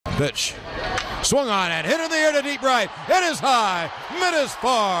Pitch. Swung on and hit in the air to deep right. It is high. Mid is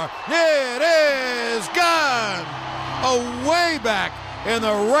far. It is gone. Away back in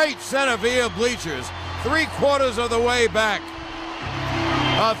the right center field bleachers. 3/4 of the way back.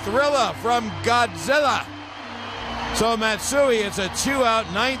 A thriller from Godzilla. So Matsui, it's a 2-out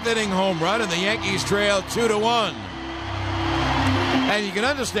 9th inning home run, and the Yankees trail 2-1. And you can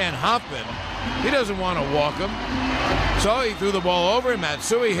understand Hoffman. He doesn't want to walk him. So he threw the ball over, and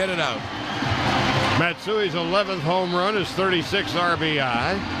Matsui hit it out. Matsui's 11th home run is 36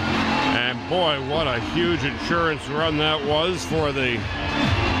 RBI. And boy, what a huge insurance run that was for the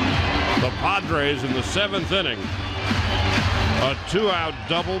Padres in the 7th inning. A 2-out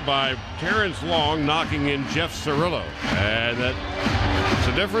double by Terrence Long, knocking in Jeff Cirillo. And that's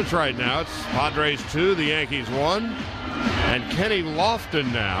the difference right now. It's Padres 2, the Yankees 1. And Kenny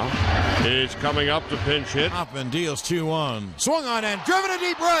Lofton now is coming up to pinch hit. Hoffman deals 2-1. Swung on and driven to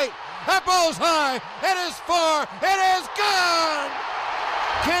deep right. That ball's high. It is far. It is gone.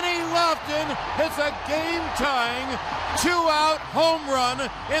 Kenny Lofton hits a game-tying 2-out home run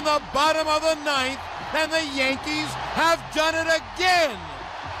in the bottom of the 9th. And the Yankees have done it again.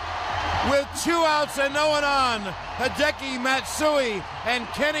 With 2 outs and no one on, Hideki, Matsui, and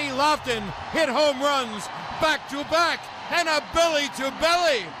Kenny Lofton hit home runs back to back and a belly to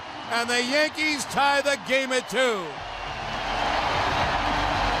belly. And the Yankees tie the game at 2.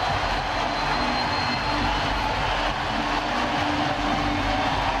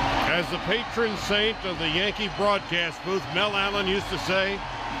 As the patron saint of the Yankee broadcast booth, Mel Allen used to say,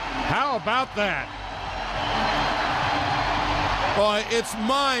 "How about that?" Boy, it's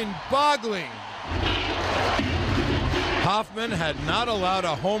mind-boggling. Hoffman had not allowed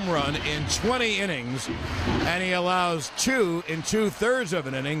a home run in 20 innings, and he allows 2 in 2/3 of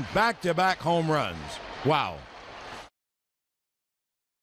an inning, back-to-back home runs. Wow.